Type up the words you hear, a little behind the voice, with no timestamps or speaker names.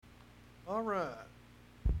All right.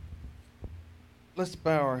 Let's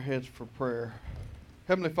bow our heads for prayer.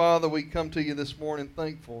 Heavenly Father, we come to you this morning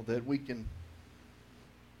thankful that we can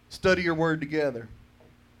study your word together.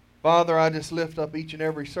 Father, I just lift up each and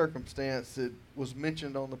every circumstance that was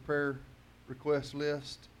mentioned on the prayer request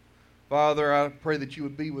list. Father, I pray that you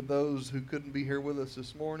would be with those who couldn't be here with us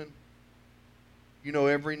this morning. You know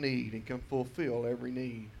every need and can fulfill every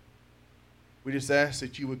need. We just ask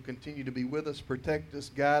that you would continue to be with us, protect us,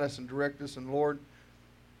 guide us, and direct us. And Lord,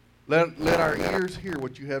 let our ears hear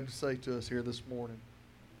what you have to say to us here this morning.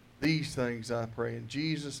 These things I pray in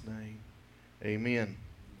Jesus' name. Amen.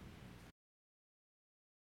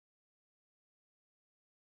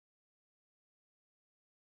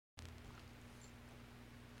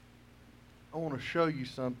 I want to show you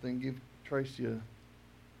something. Give Tracy a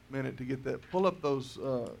minute to get that. Pull up those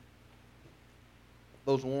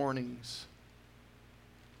warnings.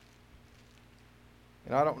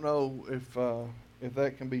 And I don't know if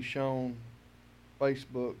that can be shown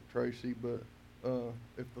Facebook, Tracy, but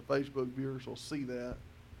if the Facebook viewers will see that.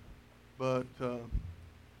 But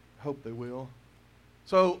hope they will.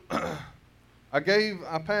 So I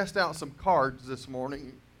passed out some cards this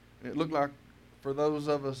morning, and it looked like for those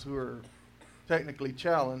of us who are technically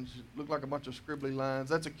challenged, it looked like a bunch of scribbly lines.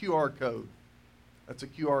 That's a QR code. That's a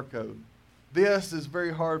QR code. This is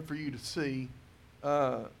very hard for you to see.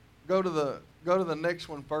 Go to the next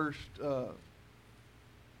one first.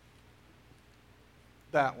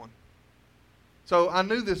 That one. So I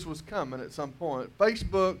knew this was coming at some point.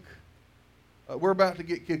 Facebook, we're about to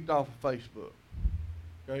get kicked off of Facebook.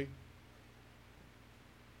 Okay?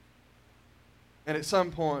 And at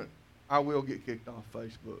some point, I will get kicked off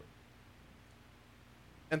Facebook.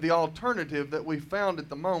 And the alternative that we found at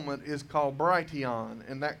the moment is called Brighteon.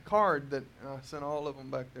 And that card that I sent all of them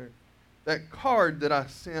back there, that card that I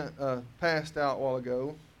passed out a while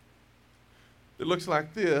ago, that looks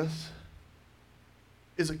like this,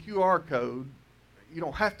 is a QR code. You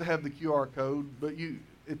don't have to have the QR code, but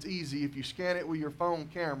it's easy. If you scan it with your phone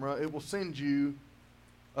camera, it will send you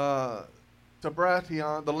to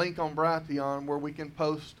Brighteon, the link on Brighteon, where we can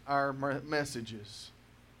post our messages,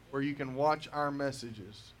 where you can watch our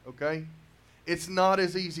messages, okay? It's not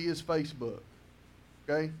as easy as Facebook,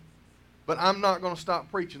 okay? But I'm not going to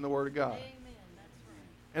stop preaching the Word of God. Amen. That's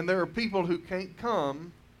right. And there are people who can't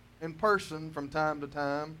come in person from time to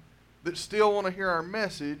time that still want to hear our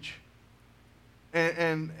message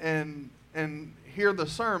and hear the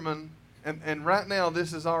sermon. And right now,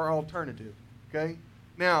 this is our alternative, okay?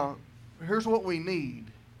 Now, here's what we need.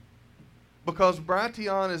 Because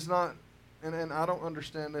Brighteon is not, and I don't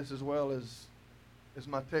understand this as well as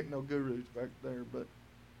my techno gurus back there, but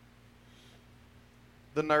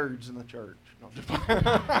the nerds in the church. No, just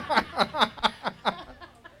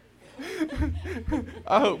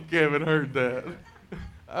I hope Kevin heard that.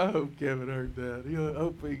 I hope Kevin heard that.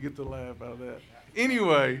 Hopefully he gets a laugh out of that.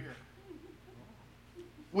 Anyway,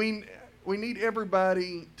 we need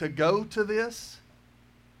everybody to go to this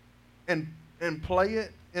and play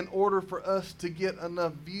it in order for us to get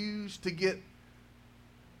enough views, to get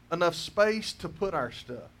enough space to put our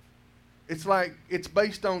stuff. It's like it's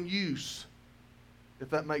based on use, if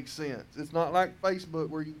that makes sense. It's not like Facebook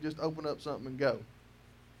where you can just open up something and go.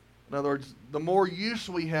 In other words, the more use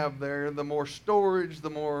we have there, the more storage, the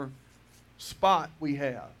more spot we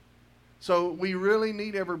have. So we really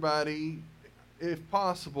need everybody, if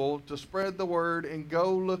possible, to spread the word and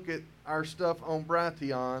go look at our stuff on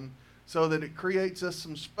Brighteon so that it creates us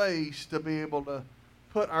some space to be able to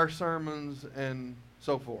put our sermons and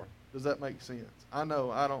so forth. Does that make sense? I know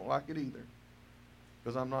I don't like it either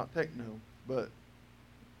because I'm not techno, but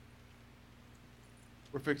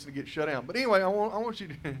we're fixing to get shut down. But anyway, I want you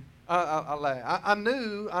to. I laugh. I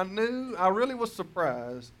knew. I really was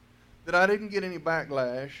surprised that I didn't get any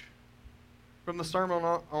backlash from the sermon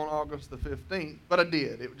on August the 15th, but I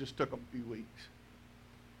did. It just took a few weeks.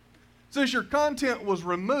 It says your content was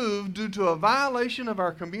removed due to a violation of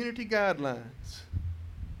our community guidelines.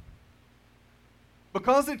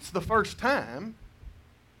 Because it's the first time,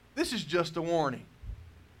 this is just a warning.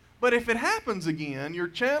 But if it happens again, your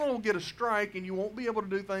channel will get a strike and you won't be able to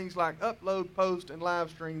do things like upload, post, and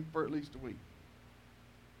live stream for at least a week.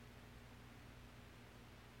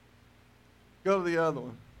 Go to the other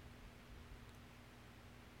one.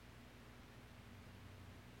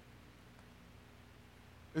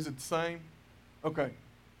 Is it the same? Okay.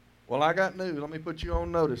 Well, I got news. Let me put you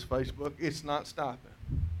on notice, Facebook. It's not stopping.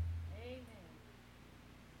 Amen.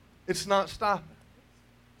 It's not stopping.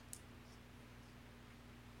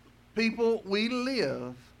 People, we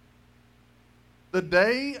live the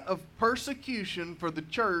day of persecution for the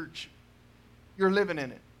church. You're living in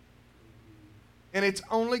it. And it's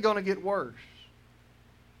only going to get worse.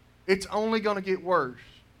 It's only going to get worse.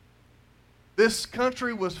 This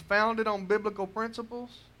country was founded on biblical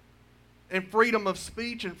principles and freedom of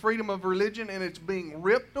speech and freedom of religion, and it's being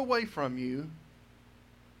ripped away from you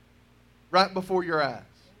right before your eyes.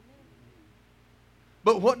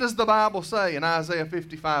 But what does the Bible say in Isaiah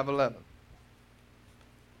 55:11?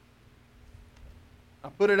 I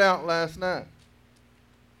put it out last night.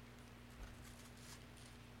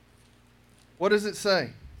 What does it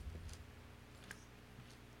say?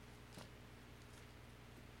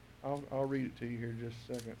 I'll read it to you here in just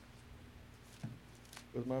a second.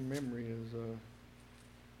 Because my memory is...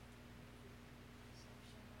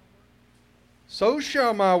 So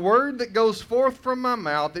shall my word that goes forth from my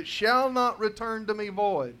mouth, it shall not return to me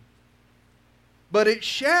void, but it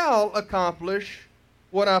shall accomplish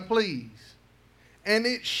what I please, and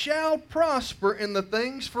it shall prosper in the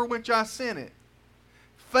things for which I sent it.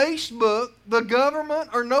 Facebook, the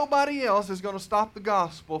government, or nobody else is going to stop the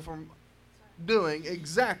gospel from doing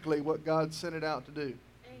exactly what God sent it out to do.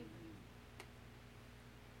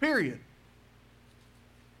 Period.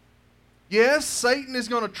 Yes, Satan is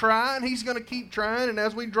going to try, and he's going to keep trying, and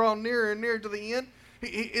as we draw nearer and nearer to the end,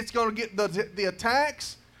 it's going to get the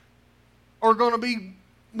attacks are going to be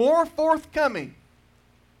more forthcoming.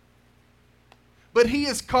 But he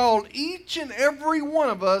has called each and every one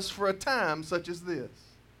of us for a time such as this.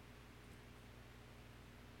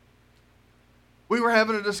 We were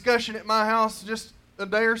having a discussion at my house just a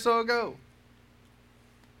day or so ago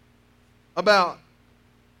about,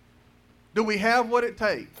 do we have what it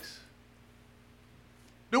takes?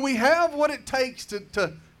 Do we have what it takes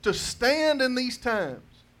to stand in these times?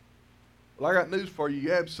 Well, I got news for you.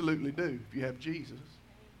 You absolutely do if you have Jesus.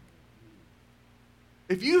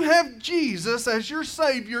 If you have Jesus as your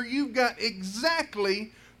Savior, you've got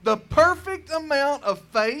exactly the perfect amount of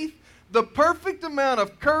faith, the perfect amount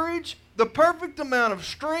of courage, the perfect amount of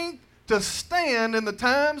strength to stand in the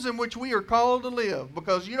times in which we are called to live.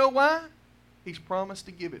 Because you know why? He's promised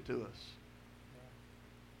to give it to us.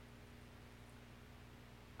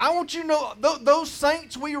 I want you to know, those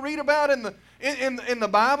saints we read about in the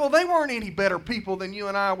Bible, they weren't any better people than you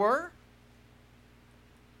and I were.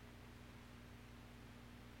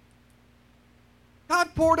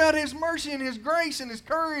 God poured out His mercy and His grace and His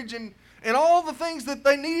courage and all the things that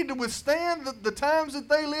they needed to withstand the times that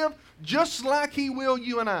they lived, just like He will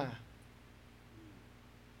you and I.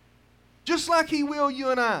 Just like He will you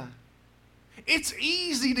and I. It's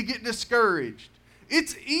easy to get discouraged.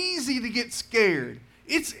 It's easy to get scared.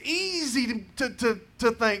 It's easy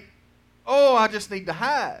to think, oh, I just need to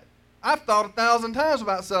hide. I've thought 1,000 times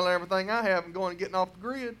about selling everything I have and going and getting off the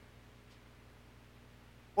grid.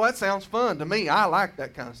 Well, that sounds fun to me. I like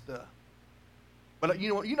that kind of stuff. But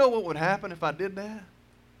you know what would happen if I did that?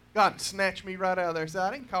 God would snatch me right out of there and say,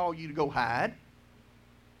 I didn't call you to go hide.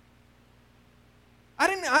 I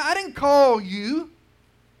didn't call you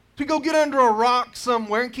to go get under a rock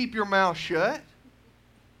somewhere and keep your mouth shut.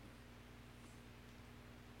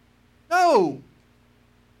 No.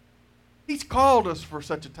 He's called us for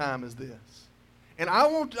such a time as this. And I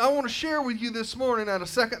want to share with you this morning out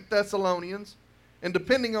of 2 Thessalonians, and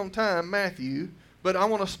depending on time, Matthew, but I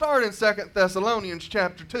want to start in 2 Thessalonians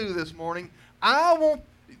chapter 2 this morning. I want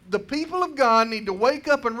the people of God need to wake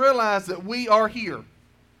up and realize that we are here.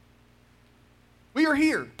 We are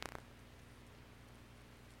here.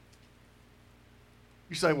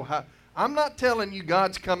 You say, well, I'm not telling you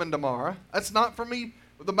God's coming tomorrow. That's not for me.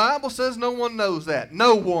 The Bible says no one knows that.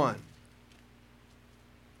 No one.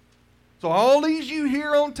 So all these you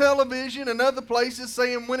hear on television and other places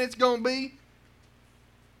saying when it's going to be,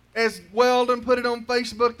 as Weldon put it on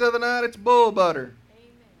Facebook the other night, it's bull butter.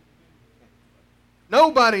 Amen.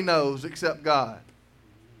 Nobody knows except God.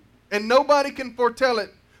 And nobody can foretell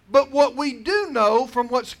it. But what we do know from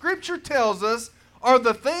what Scripture tells us are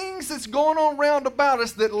the things that's going on round about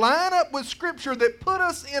us that line up with Scripture that put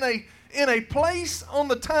us in a place on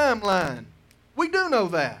the timeline. We do know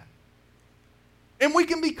that. And we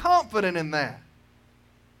can be confident in that.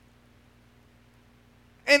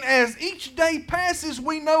 And as each day passes,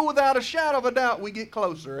 we know without a shadow of a doubt we get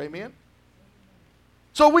closer. Amen?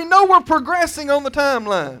 So we know we're progressing on the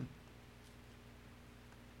timeline.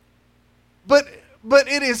 But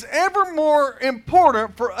it is ever more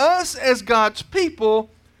important for us as God's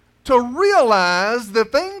people to realize the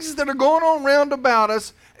things that are going on round about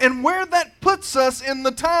us and where that puts us in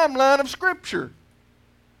the timeline of Scripture.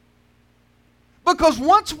 Because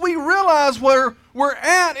once we realize where we're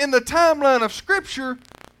at in the timeline of Scripture,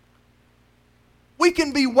 we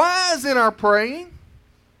can be wise in our praying.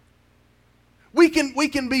 We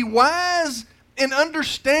can be wise in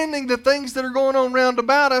understanding the things that are going on round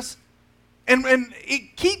about us, and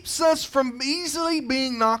it keeps us from easily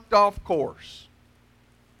being knocked off course.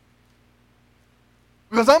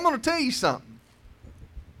 Because I'm going to tell you something.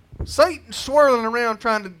 Satan's swirling around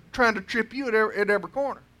trying to trip you at every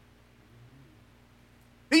corner.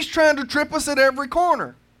 He's trying to trip us at every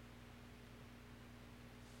corner.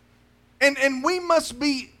 And we must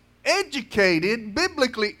be educated,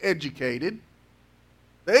 biblically educated.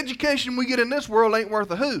 The education we get in this world ain't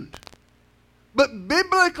worth a hoot. But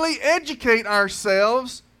biblically educate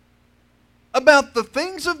ourselves about the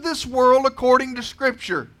things of this world according to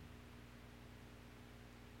Scripture.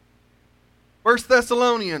 1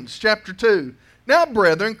 Thessalonians chapter 2. Now,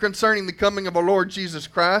 brethren, concerning the coming of our Lord Jesus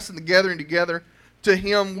Christ and the gathering together to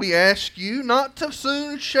Him, we ask you not to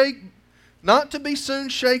be soon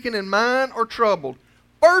shaken in mind or troubled.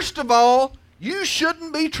 First of all, you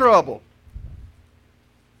shouldn't be troubled.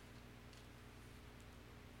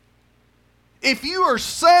 If you are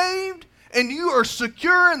saved and you are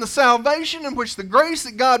secure in the salvation in which the grace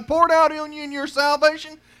that God poured out on you in your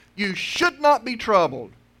salvation, you should not be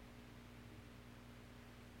troubled.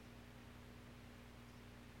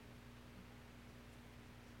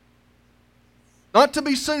 Not to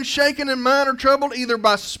be soon shaken in mind or troubled, either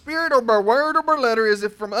by spirit or by word or by letter, as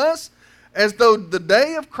if from us, as though the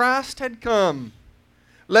day of Christ had come.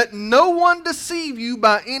 Let no one deceive you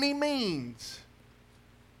by any means.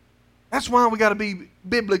 That's why we got to be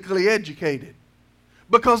biblically educated.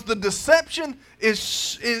 Because the deception is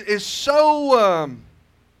so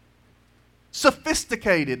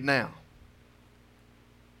sophisticated now.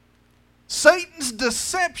 Satan's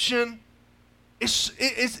deception it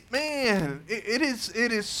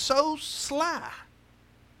is so sly.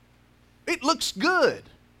 It looks good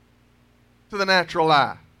to the natural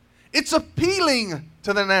eye. It's appealing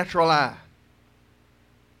to the natural eye.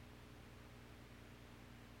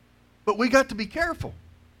 But we got to be careful.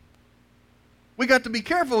 We got to be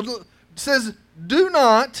careful. It says,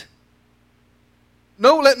 let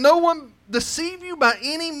no one deceive you by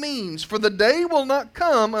any means, for the day will not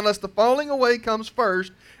come unless the falling away comes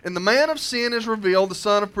first, and the man of sin is revealed, the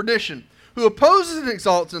son of perdition, who opposes and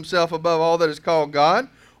exalts himself above all that is called God,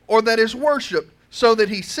 or that is worshipped, so that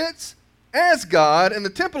he sits as God in the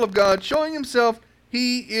temple of God, showing himself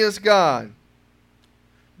he is God.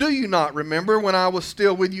 Do you not remember when I was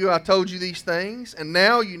still with you, I told you these things, and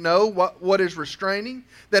now you know what is restraining,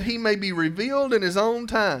 that he may be revealed in his own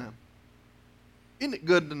time? Isn't it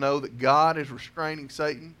good to know that God is restraining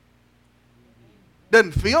Satan?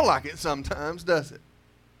 Doesn't feel like it sometimes, does it?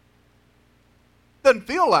 Doesn't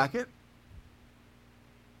feel like it.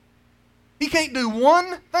 He can't do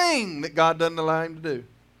one thing that God doesn't allow him to do.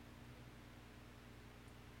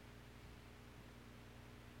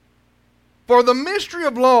 For the mystery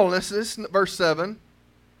of lawlessness, verse 7,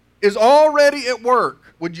 is already at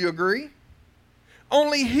work. Would you agree?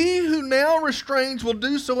 Only he who now restrains will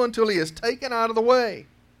do so until he is taken out of the way.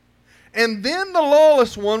 And then the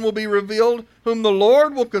lawless one will be revealed, whom the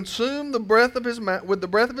Lord will consume with the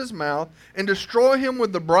breath of his mouth, and destroy him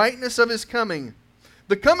with the brightness of his coming.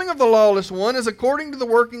 The coming of the lawless one is according to the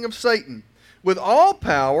working of Satan, with all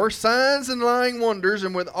power, signs and lying wonders,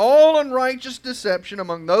 and with all unrighteous deception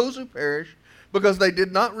among those who perish, because they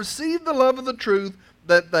did not receive the love of the truth,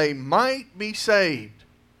 that they might be saved.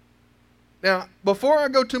 Now, before I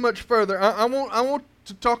go too much further, I want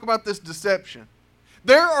to talk about this deception.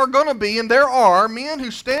 There are going to be, and there are, men who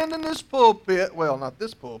stand in this pulpit, well, not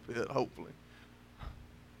this pulpit, hopefully,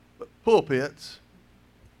 but pulpits,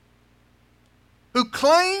 who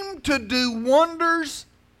claim to do wonders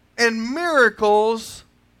and miracles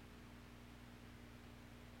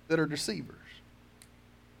that are deceivers.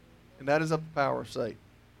 And that is of the power of Satan.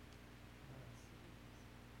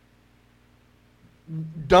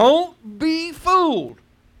 Don't be fooled.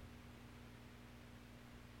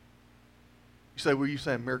 You say, well, you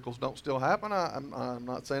saying miracles don't still happen? I'm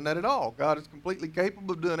not saying that at all. God is completely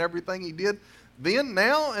capable of doing everything he did then,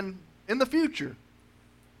 now, and in the future.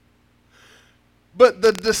 But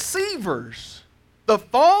the deceivers, the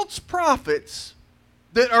false prophets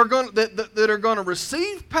that are going to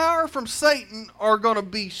receive power from Satan are going to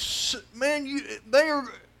be,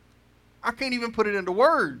 I can't even put it into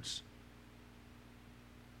words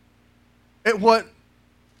at what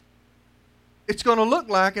it's going to look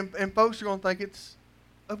like, and folks are going to think it's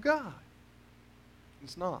of God.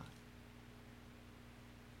 It's not.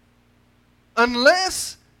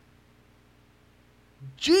 Unless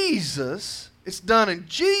it's done in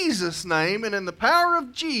Jesus' name and in the power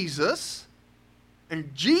of Jesus,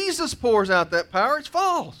 and Jesus pours out that power, it's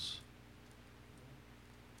false.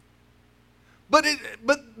 But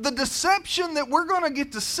the deception that we're going to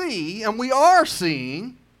get to see, and we are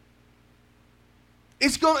seeing,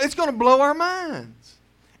 it's going to blow our minds.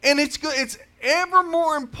 And it's ever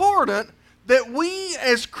more important that we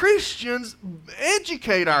as Christians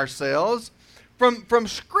educate ourselves from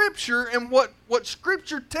Scripture and what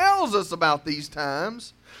Scripture tells us about these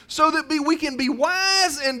times, so that we can be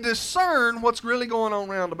wise and discern what's really going on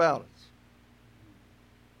around about us.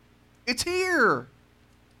 It's here.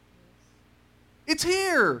 It's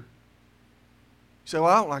here. You say, well,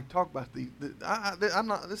 I don't like to talk about these.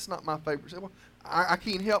 This is not my favorite. Well, I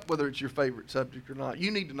can't help whether it's your favorite subject or not. You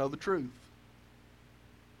need to know the truth.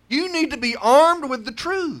 You need to be armed with the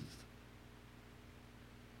truth.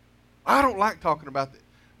 I don't like talking about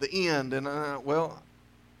the end, and well,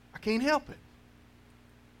 I can't help it.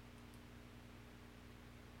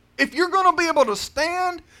 If you're going to be able to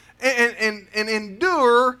stand and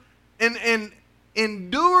endure and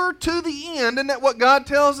endure to the end, isn't that what God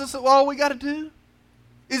tells us that all we got to do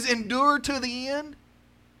is endure to the end?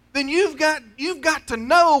 Then you've got to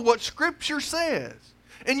know what Scripture says.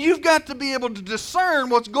 And you've got to be able to discern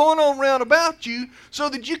what's going on round about you so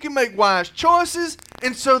that you can make wise choices,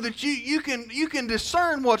 and so that you can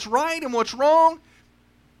discern what's right and what's wrong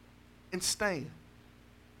and stand.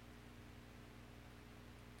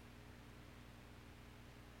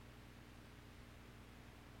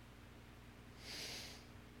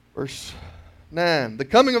 Verse 9. The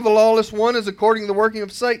coming of the lawless one is according to the working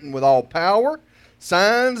of Satan, with all power,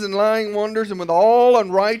 signs and lying wonders, and with all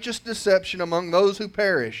unrighteous deception among those who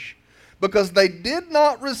perish, because they did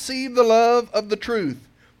not receive the love of the truth,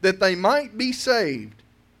 that they might be saved.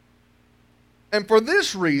 And for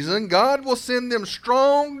this reason, God will send them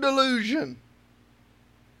strong delusion,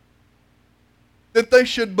 that they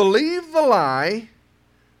should believe the lie,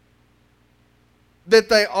 that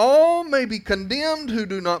they all may be condemned who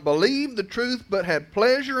do not believe the truth, but have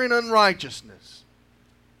pleasure in unrighteousness.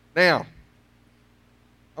 Now,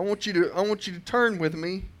 I want you to turn with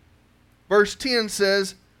me. Verse 10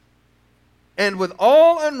 says, and with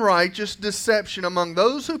all unrighteous deception among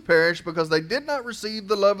those who perish, because they did not receive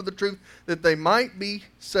the love of the truth, that they might be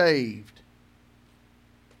saved.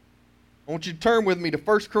 I want you to turn with me to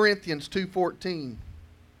 1 Corinthians 2:14.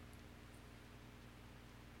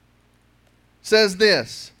 Says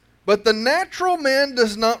this, but the natural man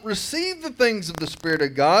does not receive the things of the Spirit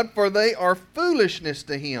of God, for they are foolishness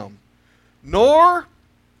to him, nor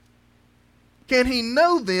can he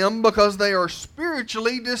know them, because they are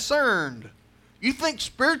spiritually discerned. You think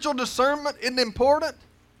spiritual discernment isn't important?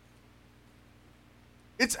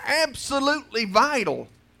 It's absolutely vital.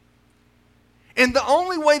 And the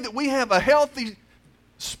only way that we have a healthy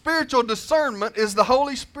spiritual discernment is the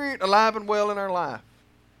Holy Spirit alive and well in our life.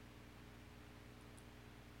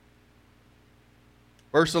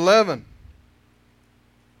 Verse 11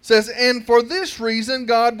 says, and for this reason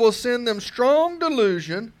God will send them strong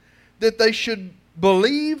delusion, that they should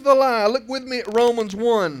believe the lie. Look with me at Romans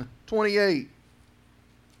 1:28. It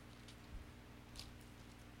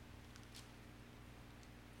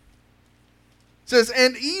says,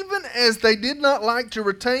 and even as they did not like to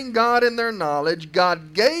retain God in their knowledge,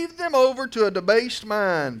 God gave them over to a debased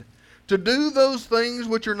mind, to do those things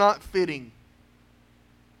which are not fitting.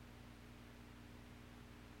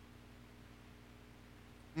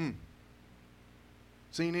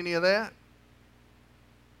 Seen any of that?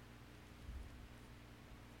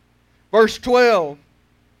 Verse 12.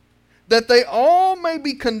 That they all may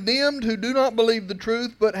be condemned who do not believe the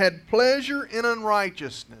truth, but had pleasure in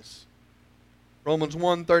unrighteousness. Romans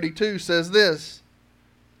 1:32 says this,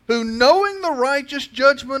 who knowing the righteous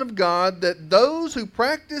judgment of God, that those who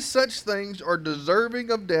practice such things are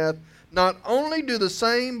deserving of death, not only do the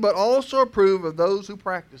same, but also approve of those who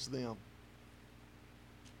practice them.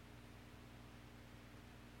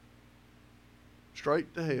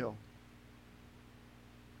 Straight to hell.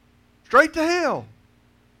 Straight to hell.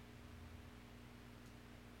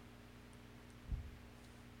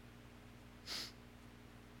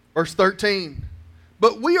 Verse 13.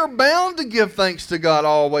 But we are bound to give thanks to God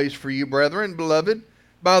always for you, brethren, beloved,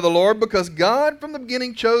 by the Lord, because God from the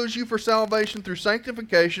beginning chose you for salvation through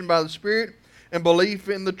sanctification by the Spirit and belief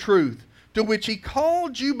in the truth, to which He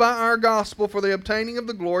called you by our gospel for the obtaining of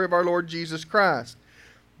the glory of our Lord Jesus Christ.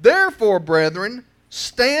 Therefore, brethren,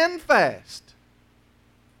 stand fast.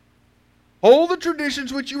 Hold the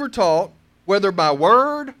traditions which you were taught, whether by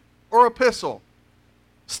word or epistle.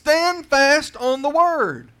 Stand fast on the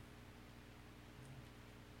word.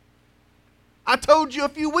 I told you a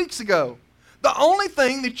few weeks ago, the only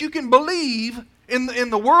thing that you can believe in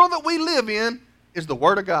the world that we live in is the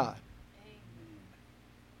Word of God.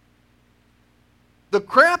 the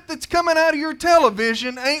crap that's coming out of your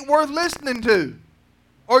television ain't worth listening to,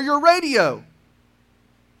 or your radio.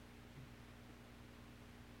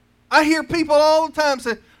 I hear people all the time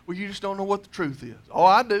say, well, you just don't know what the truth is. Oh,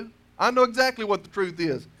 I do. I know exactly what the truth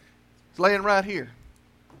is. It's laying right here.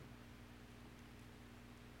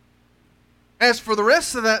 As for the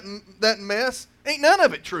rest of that mess, ain't none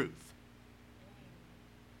of it truth.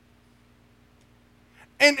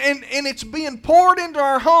 And it's being poured into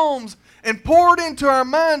our homes and poured into our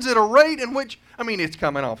minds at a rate in which, I mean, it's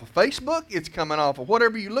coming off of Facebook, it's coming off of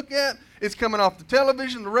whatever you look at, it's coming off the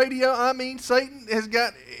television, the radio. I mean, Satan has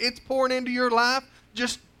got, it's pouring into your life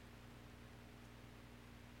just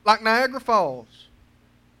like Niagara Falls.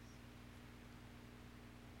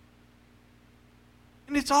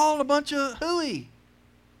 And it's all a bunch of hooey.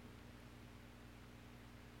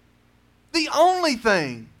 The only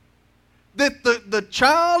thing that the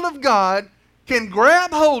child of God can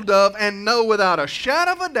grab hold of and know without a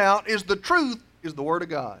shadow of a doubt is the truth, is the Word of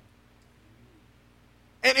God.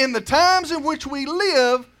 And in the times in which we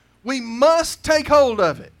live, we must take hold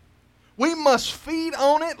of it. We must feed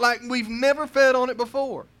on it like we've never fed on it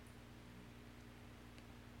before.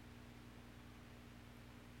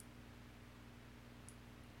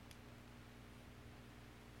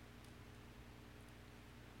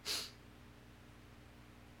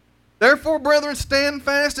 Therefore, brethren, stand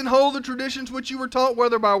fast and hold the traditions which you were taught,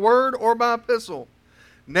 whether by word or by epistle.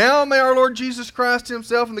 Now may our Lord Jesus Christ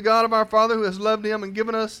himself and the God of our Father, who has loved him and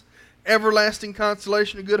given us everlasting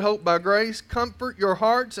consolation and good hope by grace, comfort your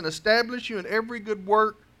hearts and establish you in every good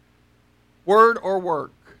work, word or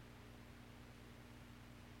work.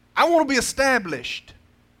 I want to be established.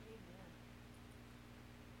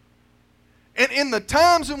 And in the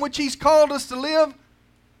times in which he's called us to live,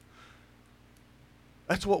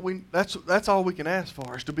 that's all we can ask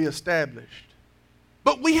for, is to be established.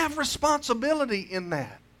 But we have responsibility in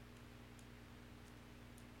that.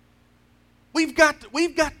 We've got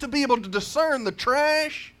to be able to discern the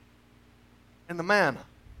trash and the manna.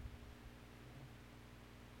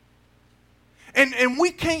 And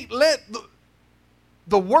we can't let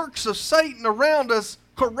the works of Satan around us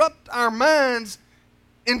corrupt our minds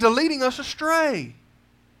into leading us astray.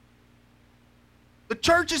 The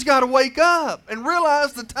church has got to wake up and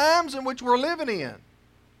realize the times in which we're living in.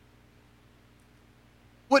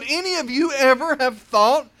 Would any of you ever have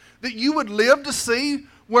thought that you would live to see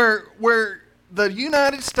where the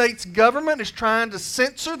United States government is trying to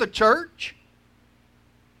censor the church?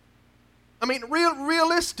 I mean,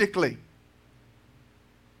 realistically.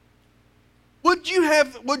 Would you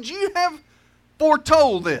have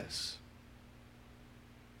foretold this?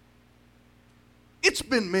 It's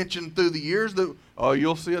been mentioned through the years that, oh,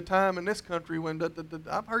 you'll see a time in this country when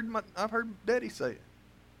I've heard Daddy say it.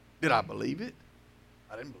 Did I believe it?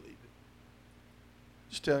 I didn't believe it.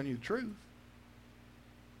 Just telling you the truth.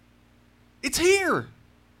 It's here.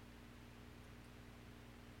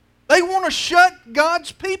 They want to shut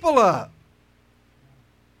God's people up.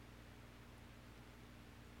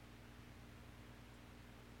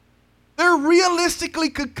 There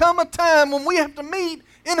realistically could come a time when we have to meet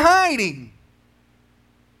in hiding.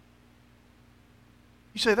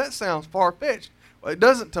 You say, that sounds far-fetched. Well, it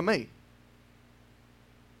doesn't to me.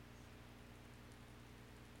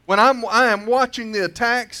 When I am watching the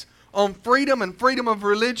attacks on freedom and freedom of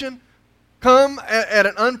religion come at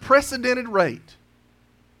an unprecedented rate.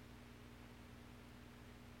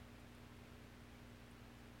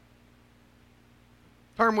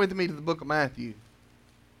 Turn with me to the book of Matthew.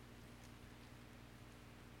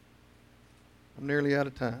 I'm nearly out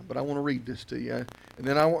of time, but I want to read this to you. And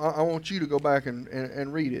then I want you to go back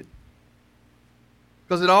and read it.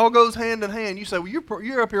 Because it all goes hand in hand. You say, well,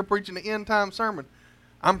 you're up here preaching the end-time sermon.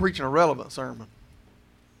 I'm preaching a relevant sermon.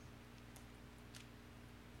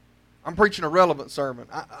 I'm preaching a relevant sermon.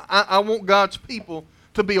 I want God's people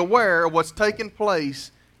to be aware of what's taking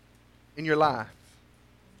place in your life.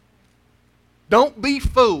 Don't be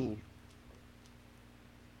fooled.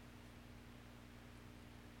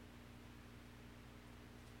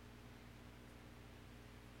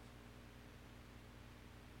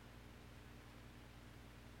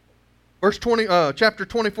 Chapter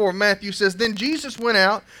 24 of Matthew says, Then Jesus went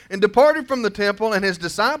out and departed from the temple, and his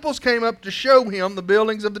disciples came up to show him the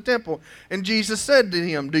buildings of the temple. And Jesus said to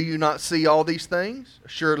him, Do you not see all these things?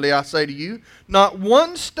 Assuredly I say to you, not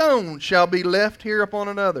one stone shall be left here upon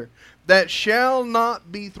another, that shall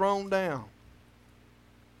not be thrown down.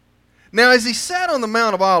 Now as he sat on the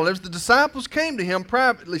Mount of Olives, the disciples came to him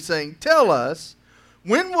privately, saying, Tell us,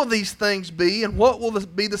 when will these things be, and what will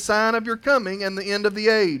be the sign of your coming and the end of the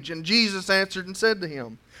age? And Jesus answered and said to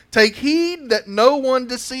him, Take heed that no one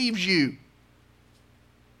deceives you.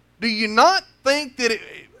 Do you not think that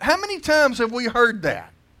how many times have we heard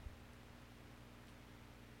that?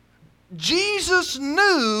 Jesus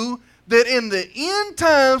knew that in the end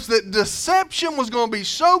times that deception was going to be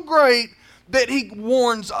so great that he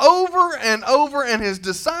warns over and over, and his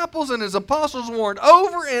disciples and his apostles warned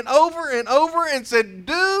over and over and over and said,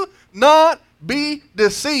 do not be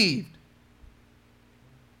deceived.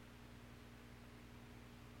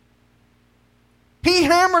 He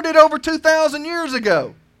hammered it over 2,000 years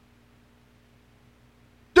ago.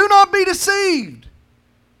 Do not be deceived.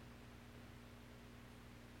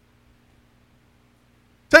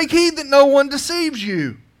 Take heed that no one deceives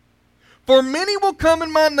you. For many will come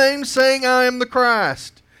in my name, saying, I am the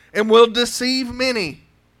Christ, and will deceive many.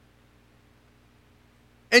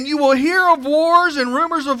 And you will hear of wars and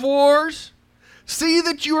rumors of wars. See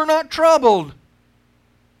that you are not troubled.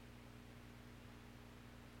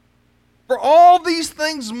 For all these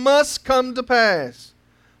things must come to pass,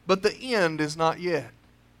 but the end is not yet.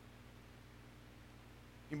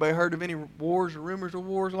 Anybody heard of any wars or rumors of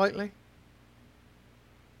wars lately?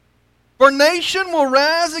 For nation will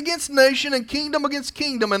rise against nation and kingdom against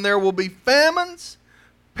kingdom, and there will be famines,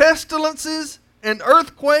 pestilences, and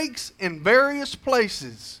earthquakes in various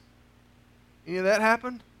places. Any of that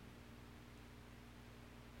happen?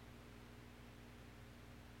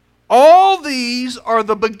 All these are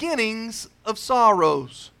the beginnings of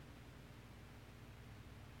sorrows.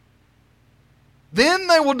 Then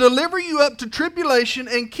they will deliver you up to tribulation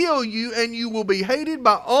and kill you, and you will be hated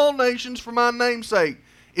by all nations for my name's sake.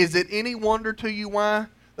 Is it any wonder to you why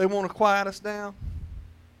they want to quiet us down?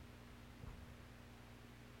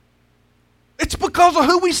 It's because of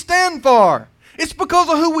who we stand for. It's because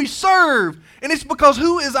of who we serve. And it's because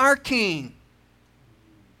who is our King?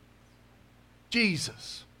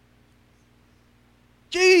 Jesus.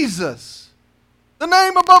 Jesus. The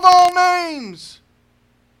name above all names.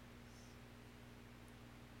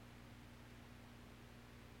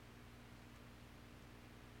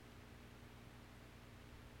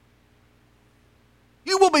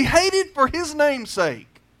 You will be hated for his name's sake.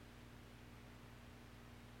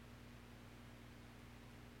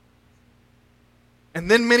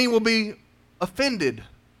 And then many will be offended,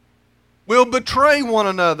 will betray one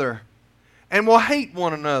another, and will hate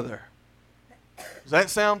one another. Does that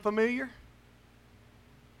sound familiar?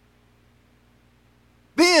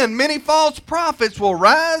 Then many false prophets will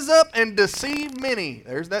rise up and deceive many.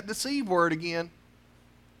 There's that deceive word again.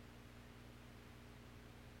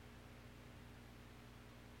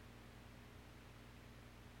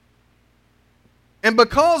 And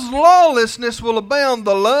because lawlessness will abound,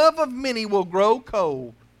 the love of many will grow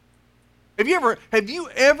cold. Have you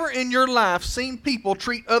ever in your life seen people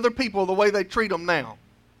treat other people the way they treat them now?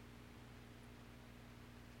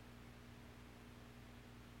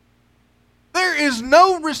 There is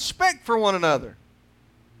no respect for one another.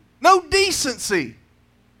 No decency.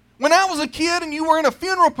 When I was a kid and you were in a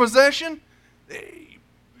funeral procession,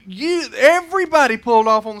 everybody pulled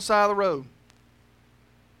off on the side of the road.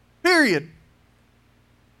 Period.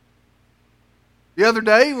 The other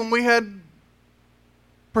day when we had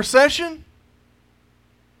procession,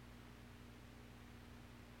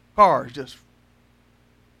 cars just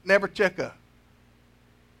never check up.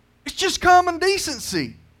 It's just common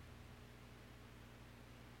decency.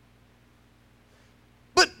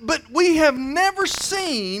 But we have never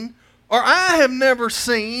seen, or I have never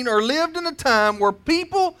seen, or lived in a time where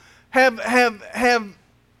people have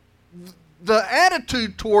the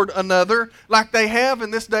attitude toward another like they have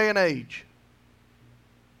in this day and age.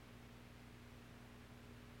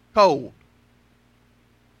 Cold.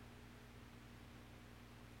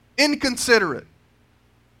 Inconsiderate.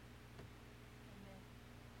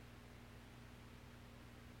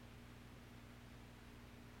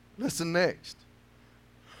 Listen next.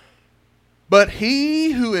 But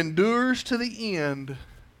he who endures to the end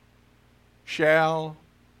shall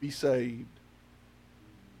be saved.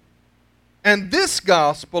 And this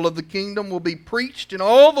gospel of the kingdom will be preached in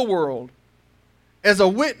all the world as a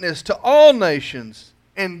witness to all nations,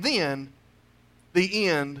 and then the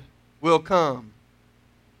end will come.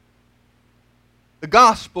 The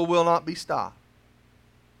gospel will not be stopped.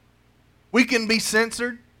 We can be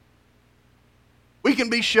censored. We can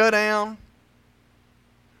be shut down.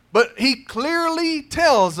 But he clearly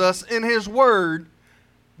tells us in his word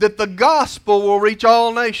that the gospel will reach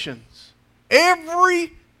all nations.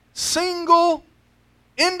 Every single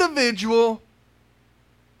individual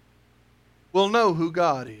will know who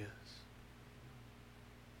God is.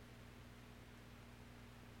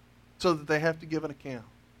 So that they have to give an account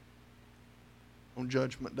on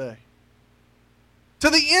Judgment Day. To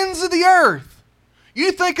the ends of the earth.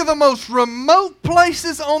 You think of the most remote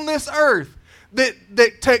places on this earth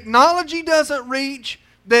that technology doesn't reach,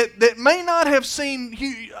 that may not have seen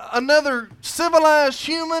another civilized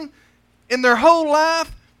human in their whole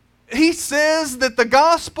life. He says that the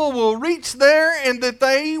gospel will reach there and that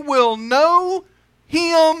they will know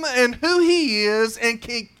Him and who He is, and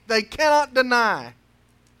they cannot deny.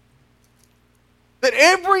 That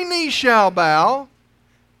every knee shall bow,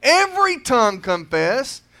 every tongue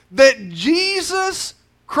confess that Jesus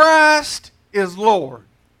Christ is Lord.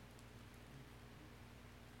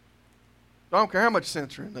 I don't care how much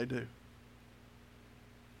censoring they do.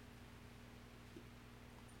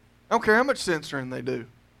 I don't care how much censoring they do.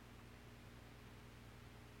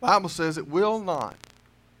 The Bible says it will not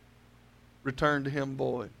return to Him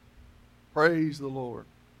void. Praise the Lord.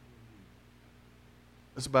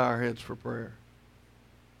 Let's bow our heads for prayer.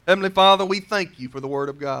 Heavenly Father, we thank You for the Word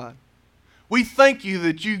of God. We thank You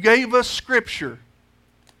that You gave us Scripture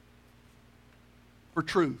for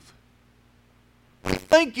truth.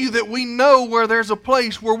 Thank You that we know where there's a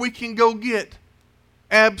place where we can go get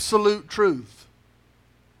absolute truth.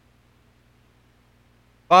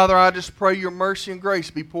 Father, I just pray Your mercy and grace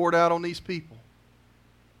be poured out on these people.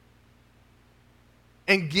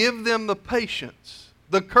 And give them the patience,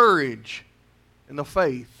 the courage, and the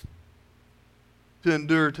faith to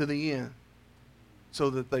endure to the end so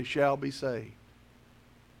that they shall be saved.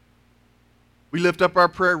 We lift up our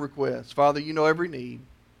prayer requests. Father, You know every need.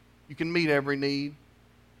 You can meet every need.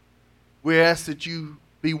 We ask that You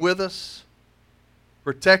be with us,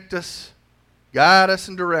 protect us, guide us,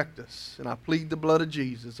 and direct us. And I plead the blood of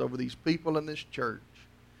Jesus over these people in this church.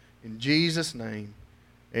 In Jesus' name,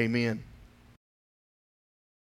 amen.